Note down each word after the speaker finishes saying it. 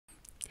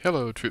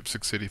Hello, Troop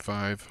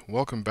 685.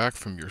 Welcome back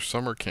from your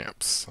summer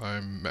camps. I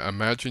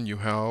imagine you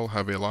all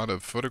have a lot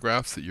of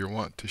photographs that you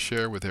want to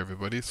share with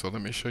everybody, so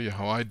let me show you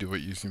how I do it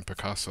using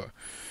Picasa.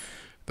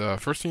 The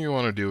first thing you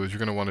want to do is you're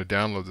going to want to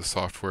download the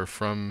software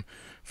from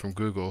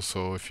Google.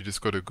 So if you just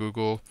go to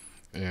Google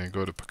and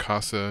go to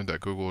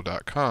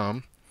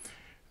picasa.google.com,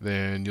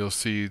 then you'll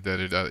see that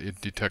it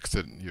detects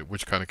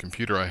which kind of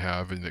computer I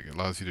have, and it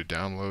allows you to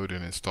download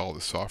and install the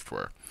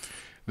software.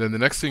 Then the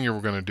next thing we're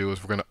going to do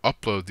is we're going to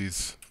upload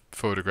these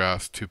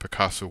photographs to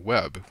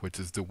Picasaweb, which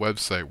is the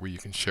website where you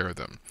can share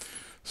them.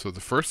 So the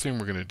first thing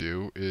we're going to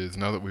do is,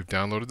 now that we've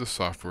downloaded the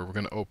software, we're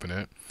going to open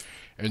it,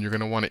 and you're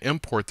going to want to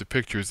import the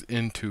pictures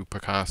into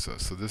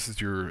Picasa. So this is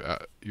your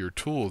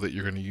tool that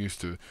you're going to use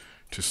to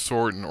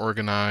sort and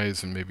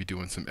organize and maybe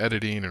doing some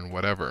editing and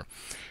whatever.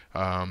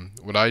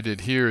 What I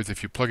did here is,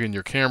 if you plug in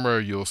your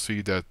camera, you'll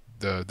see that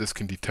this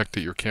can detect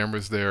that your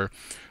camera's there,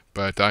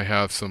 but I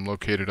have some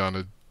located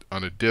on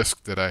a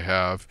disk that I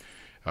have.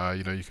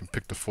 You can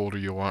pick the folder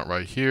you want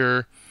right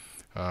here.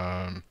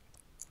 And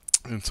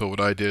so what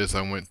I did is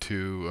I went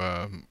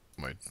to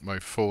my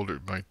folder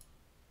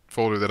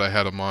that I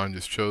had them on,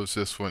 just chose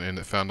this one, and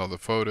it found all the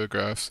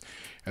photographs,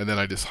 and then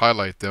I just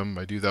highlight them.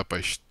 I do that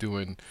by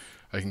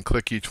I can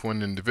click each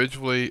one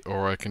individually,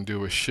 or I can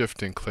do a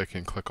shift and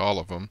click all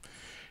of them.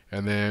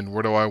 And then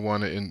where do I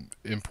want to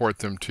import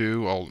them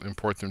to? I'll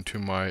import them to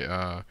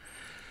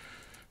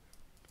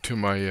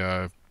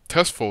my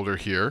test folder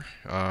here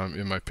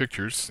in my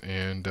pictures,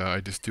 and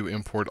I just do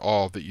import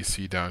all that you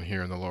see down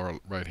here in the lower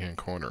right hand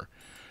corner.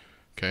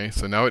 Okay,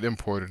 so now it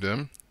imported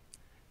them,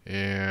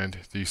 and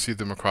you see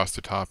them across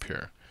the top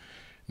here.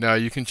 Now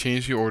you can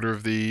change the order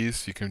of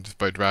these. You can just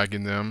by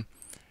dragging them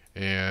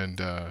and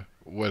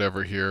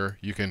whatever here.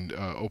 You can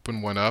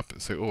open one up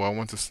and say, oh, I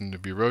want this one to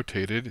be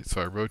rotated,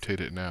 so I rotate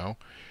it now.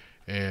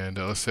 And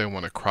let's say I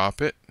want to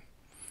crop it.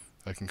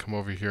 I can come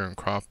over here and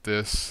crop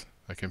this.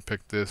 I can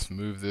pick this,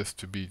 move this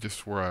to be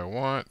just where I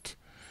want.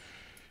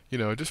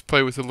 Just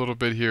play with it a little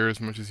bit here as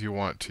much as you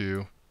want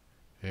to,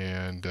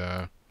 and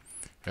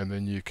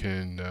then you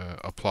can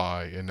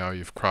apply, and now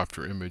you've cropped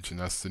your image, and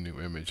that's the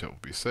new image that will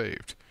be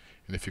saved.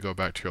 And if you go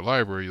back to your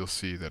library, you'll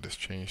see that it's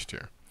changed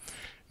here.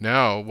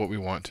 Now what we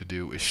want to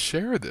do is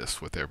share this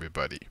with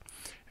everybody.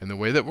 And the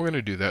way that we're going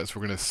to do that is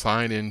we're going to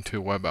sign into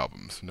Web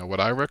Albums. Now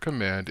what I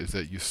recommend is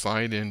that you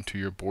sign into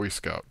your Boy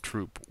Scout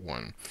Troop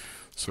one.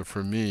 So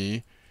for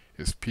me,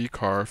 it's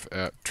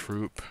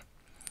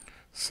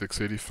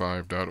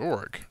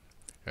pcarf@troop685.org.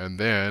 And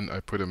then I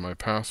put in my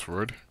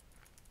password,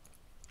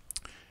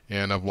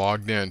 and I've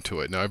logged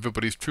into it. Now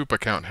everybody's Troop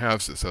account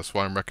has this. That's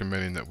why I'm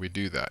recommending that we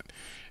do that.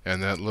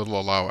 And that little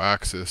allow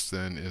access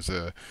then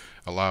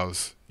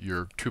allows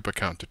your Troop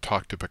account to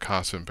talk to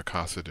Picasa, and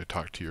Picasa to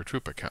talk to your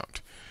Troop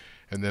account.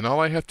 And then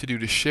all I have to do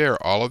to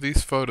share all of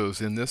these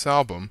photos in this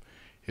album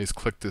is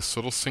click this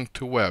little sync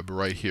to web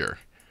right here.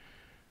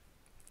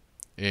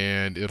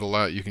 And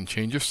you can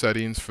change your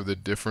settings for the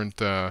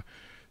different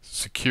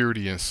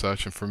security and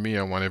such. And for me,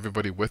 I want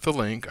everybody with a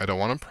link. I don't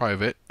want them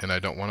private, and I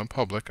don't want them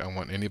public. I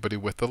want anybody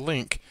with a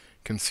link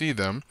can see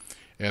them.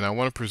 And I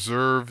want to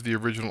preserve the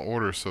original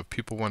order, so if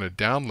people want to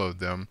download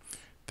them,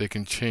 they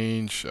can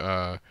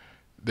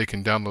they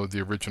can download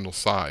the original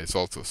size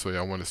also. So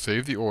I want to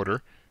save the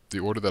order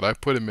that I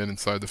put them in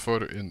inside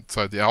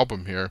the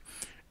album here,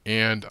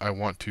 and I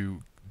want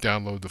to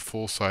download the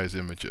full size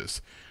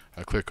images.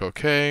 I click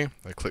OK,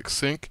 I click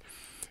sync,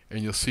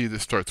 and you'll see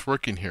this starts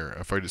working here.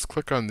 If I just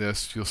click on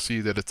this, you'll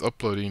see that it's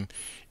uploading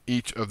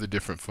each of the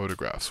different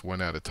photographs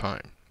one at a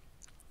time.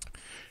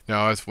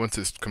 Now once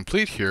it's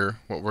complete here,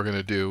 what we're going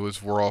to do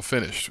is we're all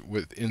finished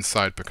with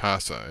inside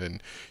Picasa.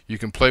 And you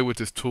can play with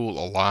this tool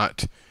a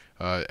lot,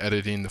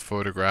 editing the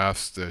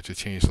photographs to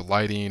change the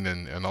lighting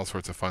and all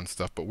sorts of fun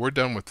stuff. But we're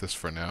done with this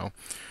for now.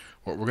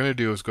 What we're going to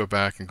do is go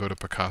back and go to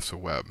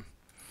Picasaweb.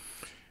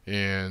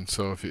 And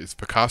so if it's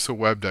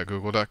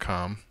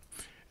picasaweb.google.com,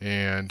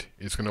 and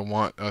it's going to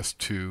want us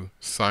to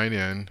sign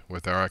in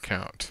with our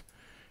account.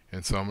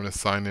 And so I'm going to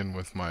sign in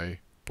with my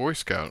Boy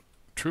Scout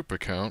Troop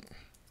account.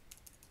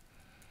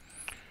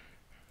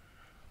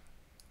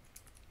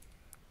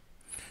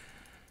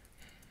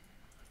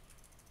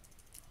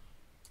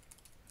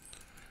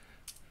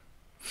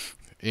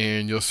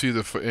 And you'll see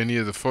any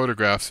of the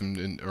photographs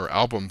or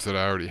albums that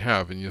I already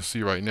have, and you'll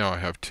see right now I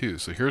have two.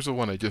 So here's the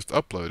one I just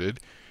uploaded,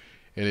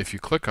 and if you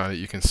click on it,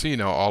 you can see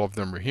now all of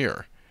them are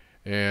here.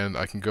 And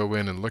I can go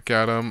in and look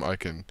at them. I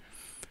can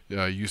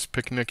use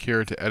Picnic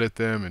here to edit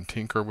them and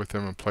tinker with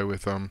them and play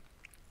with them.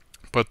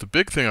 But the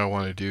big thing I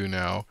want to do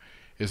now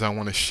is I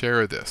want to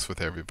share this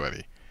with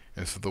everybody.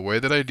 And so the way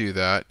that I do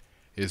that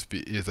is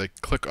I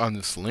click on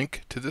this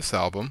link to this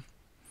album,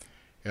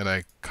 and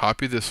I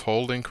copy this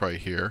whole link right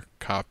here,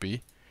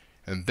 copy,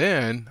 and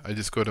then I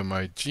just go to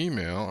my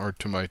Gmail or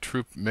to my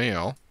Troop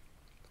Mail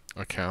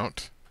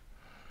account.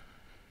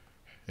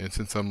 And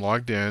since I'm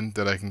logged in,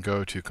 that I can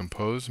go to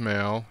Compose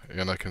Mail,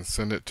 and I can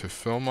send it to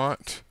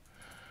Philmont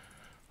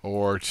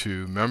or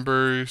to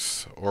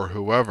members or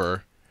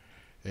whoever,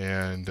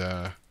 and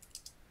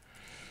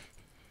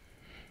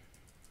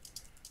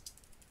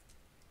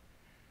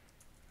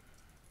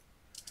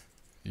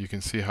you can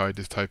see how I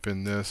just type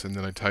in this, and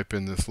then I type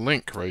in this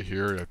link right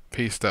here. I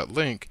paste that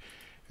link,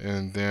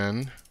 and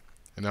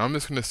now I'm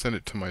just going to send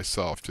it to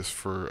myself just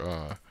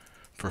for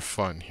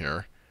fun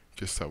here,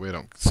 just that way I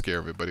don't scare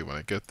everybody when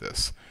I get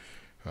this.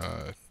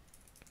 And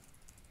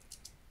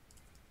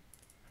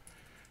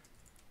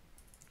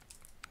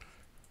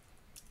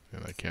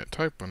I can't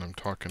type when I'm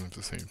talking at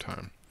the same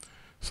time.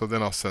 So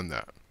then I'll send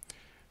that.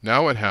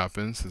 Now what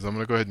happens is I'm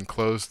going to go ahead and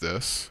close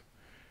this.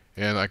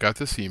 And I got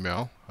this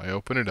email. I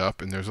open it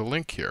up, and there's a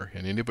link here.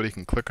 And anybody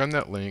can click on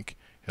that link.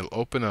 It'll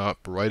open up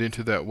right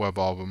into that web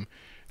album.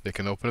 They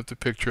can open up the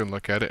picture and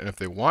look at it. And if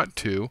they want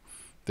to,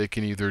 they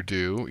can either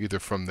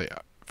from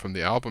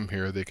the album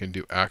here, they can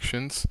do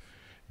actions,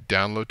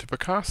 download to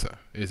Picasa.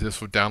 This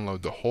will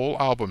download the whole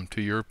album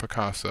to your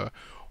Picasa.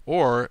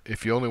 Or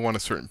if you only want a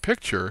certain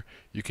picture,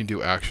 you can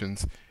do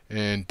actions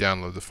and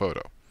download the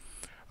photo.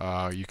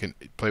 You can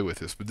play with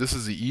this, but this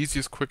is the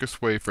easiest,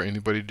 quickest way for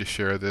anybody to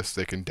share this.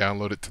 They can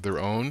download it to their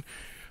own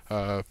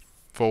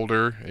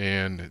folder,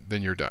 and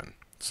then you're done.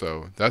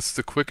 So that's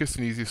the quickest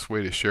and easiest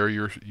way to share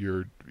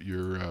your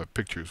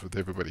pictures with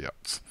everybody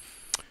else.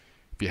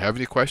 If you have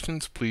any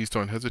questions, please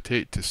don't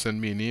hesitate to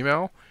send me an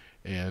email,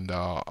 and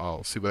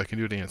I'll see what I can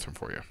do to answer them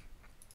for you.